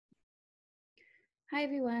Hi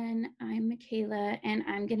everyone, I'm Michaela and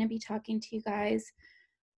I'm going to be talking to you guys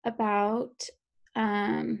about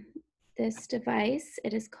um, this device.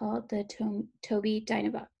 It is called the Tobii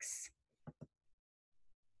Dynavox.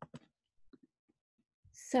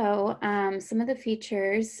 So some of the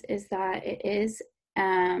features is that it is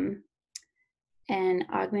an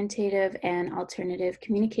augmentative and alternative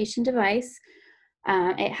communication device.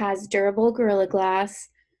 It has durable Gorilla Glass,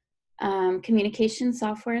 communication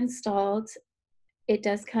software installed. It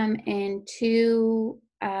does come in two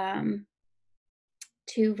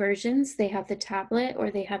versions. They have the tablet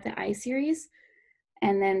or they have the iSeries.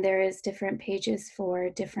 And then there is different pages for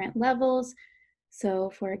different levels. So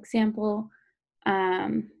for example,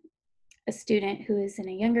 a student who is in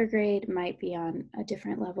a younger grade might be on a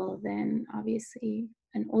different level than obviously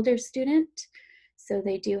an older student. So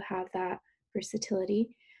they do have that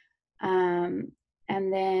versatility.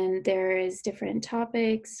 And then there is different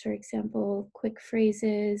topics, for example, quick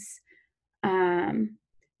phrases, and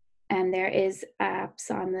there is apps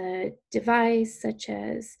on the device such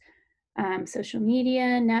as social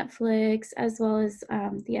media, Netflix, as well as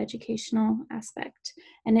the educational aspect.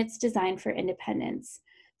 And it's designed for independence.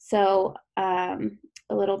 So a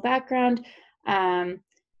little background,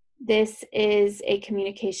 this is a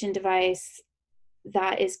communication device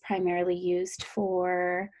that is primarily used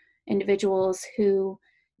for individuals who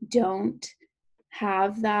don't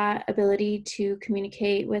have that ability to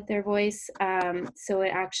communicate with their voice. So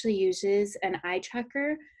it actually uses an eye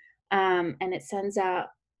tracker, and it sends out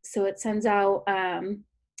the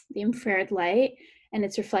infrared light, and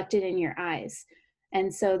it's reflected in your eyes.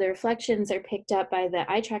 And so the reflections are picked up by the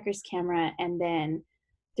eye tracker's camera, and then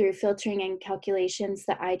through filtering and calculations,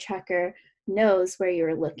 the eye tracker knows where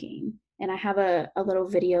you're looking. And I have a little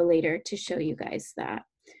video later to show you guys that.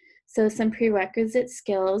 So some prerequisite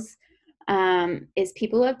skills is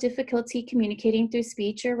people who have difficulty communicating through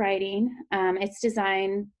speech or writing. It's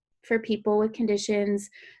designed for people with conditions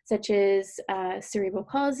such as cerebral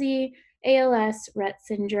palsy, ALS, Rett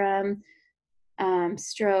syndrome,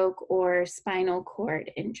 stroke, or spinal cord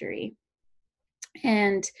injury.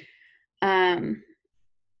 And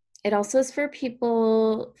it also is for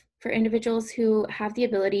individuals who have the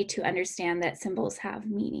ability to understand that symbols have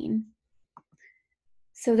meaning.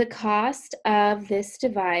 So the cost of this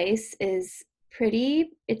device is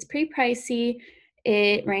pretty pricey.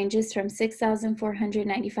 It ranges from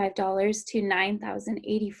 $6,495 to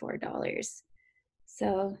 $9,084.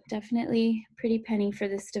 So definitely pretty penny for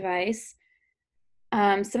this device.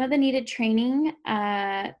 Some of the needed training,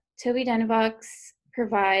 Tobii Dynavox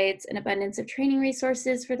provides an abundance of training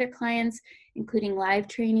resources for their clients, including live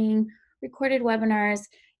training, recorded webinars,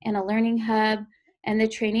 and a learning hub. And the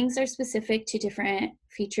trainings are specific to different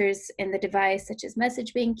features in the device, such as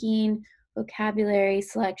message banking, vocabulary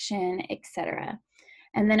selection, etc.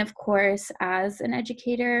 And then, of course, as an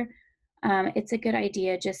educator, it's a good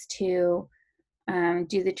idea just to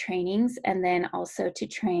do the trainings and then also to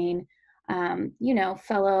train,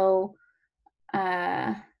 fellow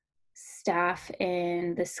staff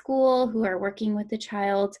in the school who are working with the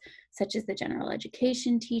child, such as the general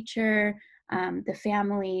education teacher, the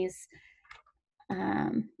families,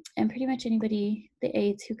 and pretty much anybody, the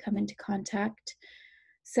aides who come into contact.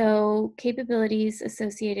 So capabilities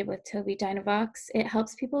associated with Tobii Dynavox, it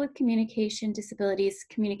helps people with communication disabilities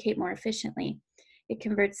communicate more efficiently. It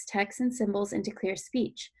converts text and symbols into clear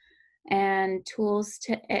speech, and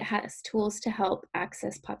it has tools to help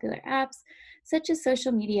access popular apps such as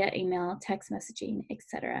social media, email, text messaging,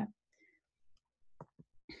 etc.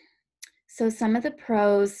 So some of the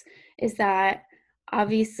pros is that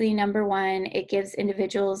obviously, number one, it gives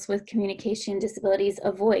individuals with communication disabilities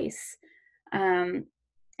a voice, and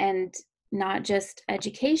not just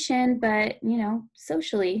education, but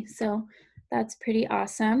socially. So that's pretty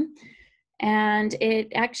awesome. And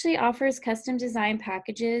it actually offers custom design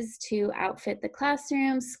packages to outfit the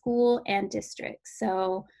classroom, school, and district.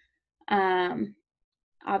 So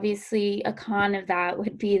obviously a con of that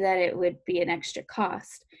would be that it would be an extra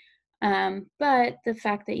cost. But the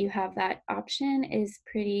fact that you have that option is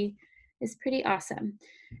pretty awesome.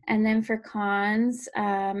 And then for cons,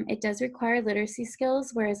 it does require literacy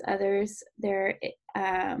skills, whereas other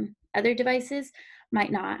devices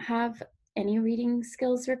might not have any reading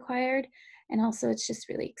skills required. And also it's just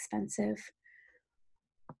really expensive.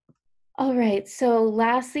 All right, so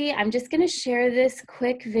lastly, I'm just gonna share this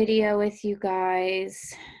quick video with you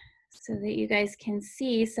guys so that you guys can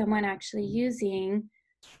see someone actually using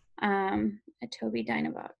a Tobii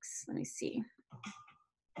Dynavox. Let me see.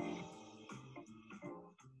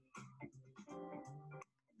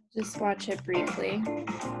 Just watch it briefly.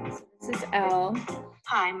 So this is Elle.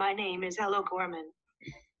 Hi, my name is Elle O'Gorman.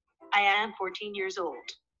 I am 14 years old.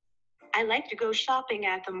 I like to go shopping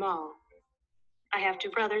at the mall. I have two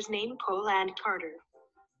brothers named Cole and Carter.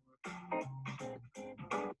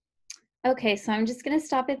 Okay, so I'm just going to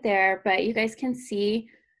stop it there, but you guys can see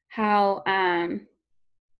how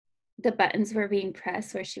the buttons were being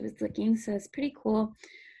pressed where she was looking, so it's pretty cool.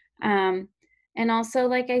 And also,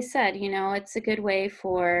 like I said, you know, it's a good way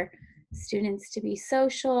for students to be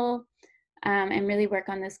social and really work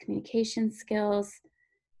on those communication skills.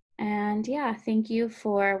 And yeah, thank you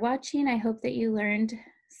for watching. I hope that you learned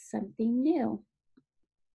something new.